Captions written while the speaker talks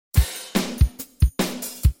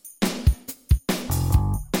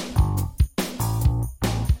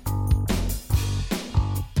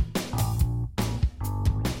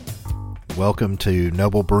Welcome to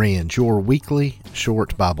Noble Bereans, your weekly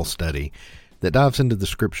short Bible study that dives into the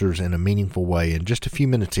Scriptures in a meaningful way in just a few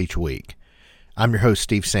minutes each week. I'm your host,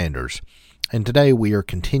 Steve Sanders, and today we are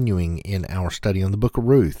continuing in our study on the book of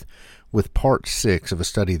Ruth with part 6 of a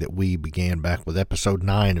study that we began back with episode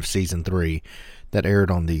 9 of season 3 that aired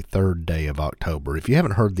on the 3rd day of October. If you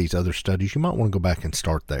haven't heard these other studies, you might want to go back and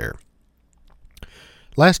start there.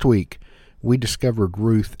 Last week, we discovered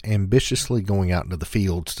Ruth ambitiously going out into the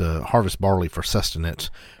fields to harvest barley for sustenance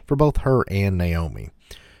for both her and Naomi.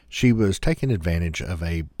 She was taking advantage of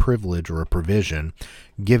a privilege or a provision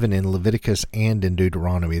given in Leviticus and in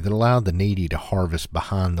Deuteronomy that allowed the needy to harvest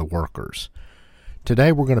behind the workers.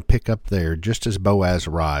 Today we're going to pick up there just as Boaz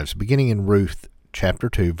arrives, beginning in Ruth chapter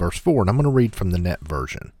 2, verse 4, and I'm going to read from the Net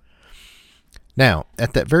version. Now,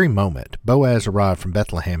 at that very moment, Boaz arrived from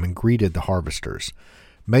Bethlehem and greeted the harvesters.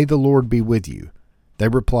 "May the Lord be with you." They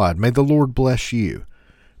replied, "May the Lord bless you."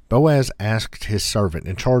 Boaz asked his servant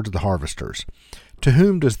in charge of the harvesters, "To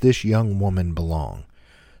whom does this young woman belong?"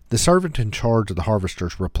 The servant in charge of the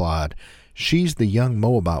harvesters replied, "She's the young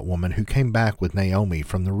Moabite woman who came back with Naomi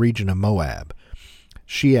from the region of Moab."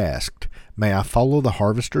 She asked, "May I follow the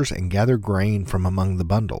harvesters and gather grain from among the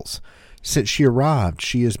bundles?" Since she arrived,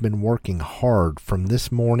 she has been working hard from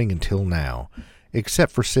this morning until now,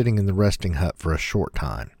 except for sitting in the resting hut for a short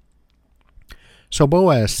time. So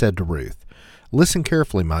Boaz said to Ruth, "Listen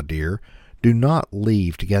carefully, my dear. Do not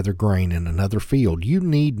leave to gather grain in another field. You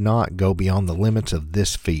need not go beyond the limits of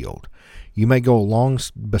this field. You may go along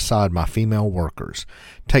beside my female workers.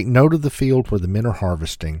 Take note of the field where the men are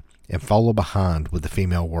harvesting and follow behind with the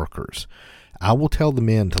female workers. I will tell the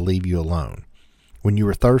men to leave you alone. When you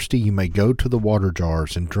are thirsty, you may go to the water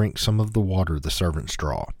jars and drink some of the water the servants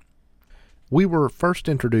draw." We were first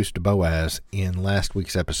introduced to Boaz in last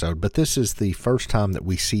week's episode, but this is the first time that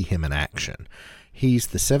we see him in action. He's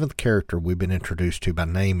the 7th character we've been introduced to by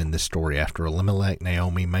name in this story after Elimelech,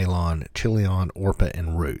 Naomi, Mahlon, Chilion, Orpah,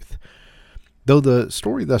 and Ruth. Though the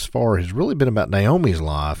story thus far has really been about Naomi's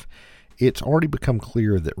life, it's already become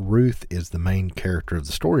clear that Ruth is the main character of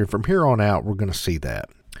the story, and from here on out we're going to see that.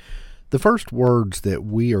 The first words that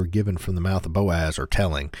we are given from the mouth of Boaz are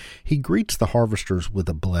telling. He greets the harvesters with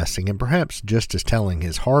a blessing, and perhaps just as telling,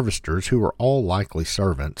 his harvesters, who are all likely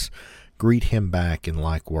servants, greet him back in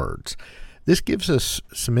like words. This gives us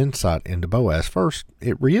some insight into Boaz. First,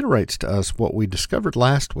 it reiterates to us what we discovered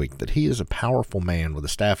last week, that he is a powerful man with a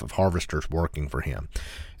staff of harvesters working for him.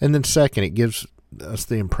 And then second, it gives us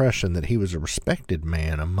the impression that he was a respected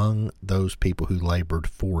man among those people who labored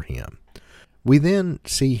for him. We then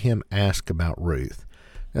see him ask about Ruth.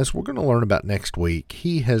 As we're going to learn about next week,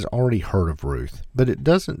 he has already heard of Ruth, but it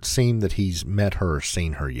doesn't seem that he's met her or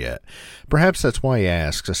seen her yet. Perhaps that's why he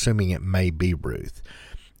asks, assuming it may be Ruth.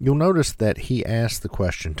 You'll notice that he asks the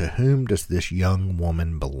question, "To whom does this young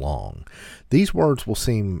woman belong?" These words will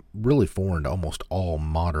seem really foreign to almost all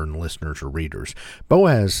modern listeners or readers.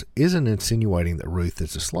 Boaz isn't insinuating that Ruth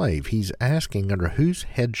is a slave. He's asking, under whose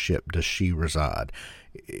headship does she reside?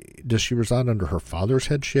 Does she reside under her father's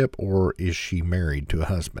headship, or is she married to a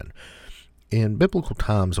husband? In biblical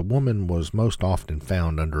times, a woman was most often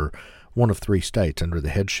found under one of 3 states, under the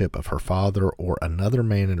headship of her father or another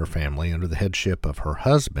man in her family, under the headship of her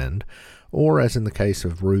husband, or, as in the case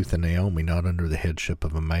of Ruth and Naomi, not under the headship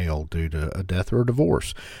of a male due to a death or a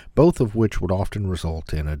divorce, both of which would often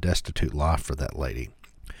result in a destitute life for that lady.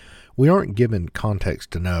 We aren't given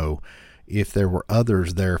context to know if there were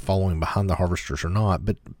others there following behind the harvesters or not,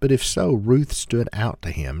 but if so, Ruth stood out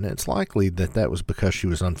to him, and it's likely that that was because she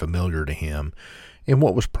was unfamiliar to him in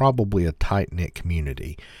what was probably a tight-knit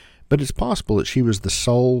community. But it's possible that she was the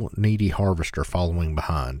sole needy harvester following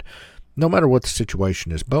behind. No matter what the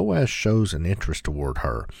situation is, Boaz shows an interest toward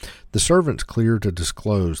her. The servant's clear to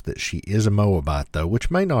disclose that she is a Moabite, though,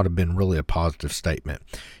 which may not have been really a positive statement.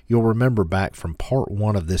 You'll remember back from part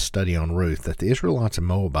 1 of this study on Ruth that the Israelites and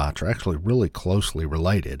Moabites are actually really closely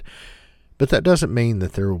related. But that doesn't mean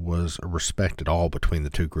that there was a respect at all between the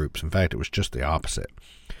two groups. In fact, it was just the opposite.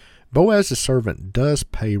 Boaz's servant does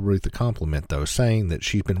pay Ruth a compliment, though, saying that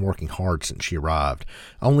she's been working hard since she arrived,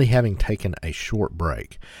 only having taken a short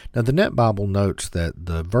break. Now, the Net Bible notes that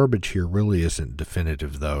the verbiage here really isn't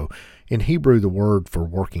definitive, though. In Hebrew, the word for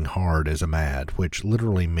working hard is amad, which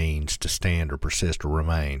literally means to stand or persist or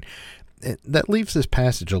remain. That leaves this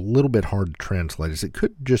passage a little bit hard to translate, as it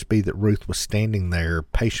could just be that Ruth was standing there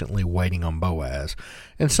patiently waiting on Boaz,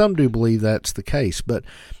 and some do believe that's the case, but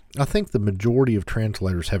I think the majority of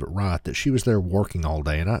translators have it right that she was there working all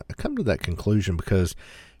day, and I come to that conclusion because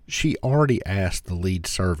she already asked the lead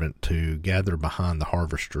servant to gather behind the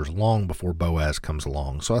harvesters long before Boaz comes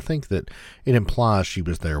along. So I think that it implies she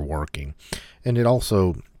was there working. And it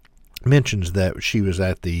also mentions that she was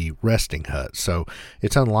at the resting hut. So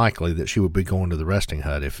it's unlikely that she would be going to the resting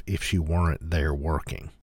hut if she weren't there working.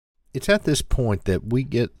 It's at this point that we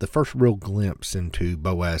get the first real glimpse into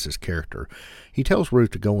Boaz's character. He tells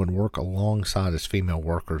Ruth to go and work alongside his female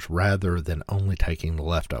workers rather than only taking the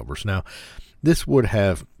leftovers. Now, this would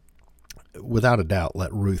have, without a doubt,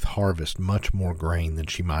 let Ruth harvest much more grain than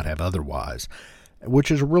she might have otherwise, which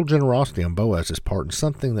is a real generosity on Boaz's part and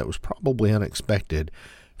something that was probably unexpected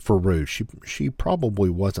for Ruth. She probably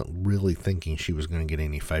wasn't really thinking she was going to get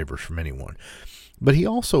any favors from anyone. But he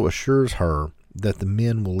also assures her that the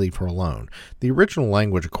men will leave her alone. The original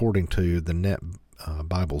language, according to the Net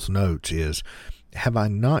Bible's notes, is, "Have I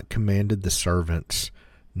not commanded the servants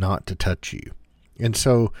not to touch you?" And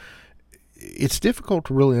so it's difficult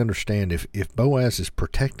to really understand if Boaz is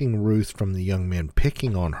protecting Ruth from the young men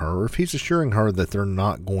picking on her, or if he's assuring her that they're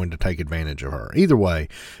not going to take advantage of her. Either way,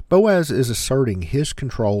 Boaz is asserting his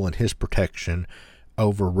control and his protection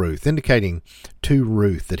over Ruth, indicating to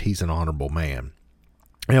Ruth that he's an honorable man.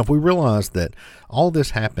 Now, if we realize that all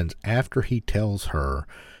this happens after he tells her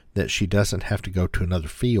that she doesn't have to go to another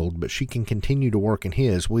field, but she can continue to work in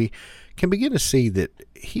his, we can begin to see that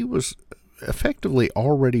he was effectively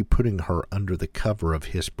already putting her under the cover of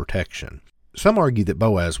his protection. Some argue that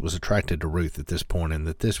Boaz was attracted to Ruth at this point and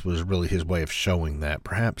that this was really his way of showing that,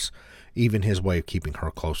 perhaps even his way of keeping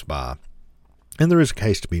her close by. And there is a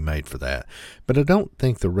case to be made for that, but I don't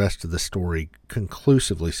think the rest of the story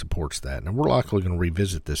conclusively supports that. And we're likely going to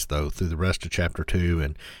revisit this, though, through the rest of chapter 2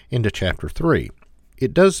 and into chapter 3.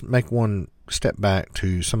 It does make one step back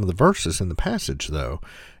to some of the verses in the passage, though,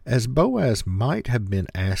 as Boaz might have been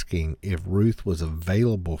asking if Ruth was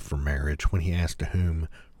available for marriage when he asked to whom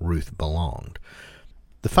Ruth belonged.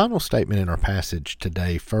 The final statement in our passage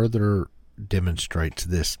today further demonstrates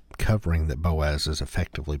this covering that Boaz is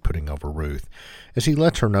effectively putting over Ruth, as he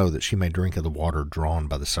lets her know that she may drink of the water drawn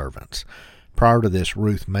by the servants. Prior to this,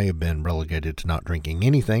 Ruth may have been relegated to not drinking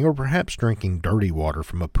anything, or perhaps drinking dirty water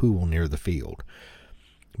from a pool near the field.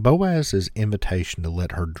 Boaz's invitation to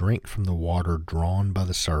let her drink from the water drawn by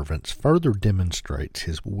the servants further demonstrates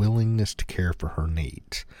his willingness to care for her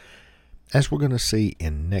needs. As we're going to see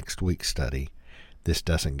in next week's study, this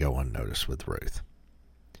doesn't go unnoticed with Ruth.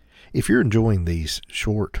 If you're enjoying these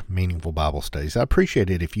short, meaningful Bible studies, I appreciate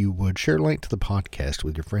it if you would share a link to the podcast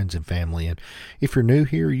with your friends and family. And if you're new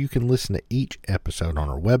here, you can listen to each episode on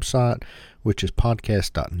our website, which is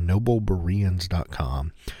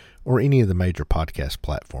podcast.noblebereans.com, or any of the major podcast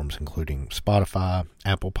platforms, including Spotify,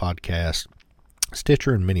 Apple Podcasts,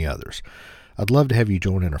 Stitcher, and many others. I'd love to have you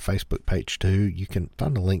join in our Facebook page too. You can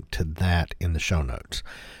find a link to that in the show notes.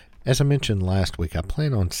 As I mentioned last week, I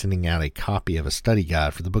plan on sending out a copy of a study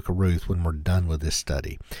guide for the book of Ruth when we're done with this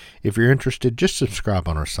study. If you're interested, just subscribe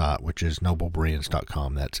on our site, which is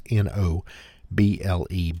noblebereans.com. That's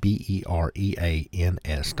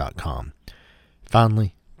noblebereans.com.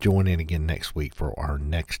 Finally, join in again next week for our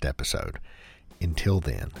next episode. Until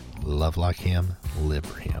then, love like him, live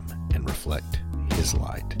for him, and reflect his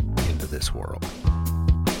light into this world.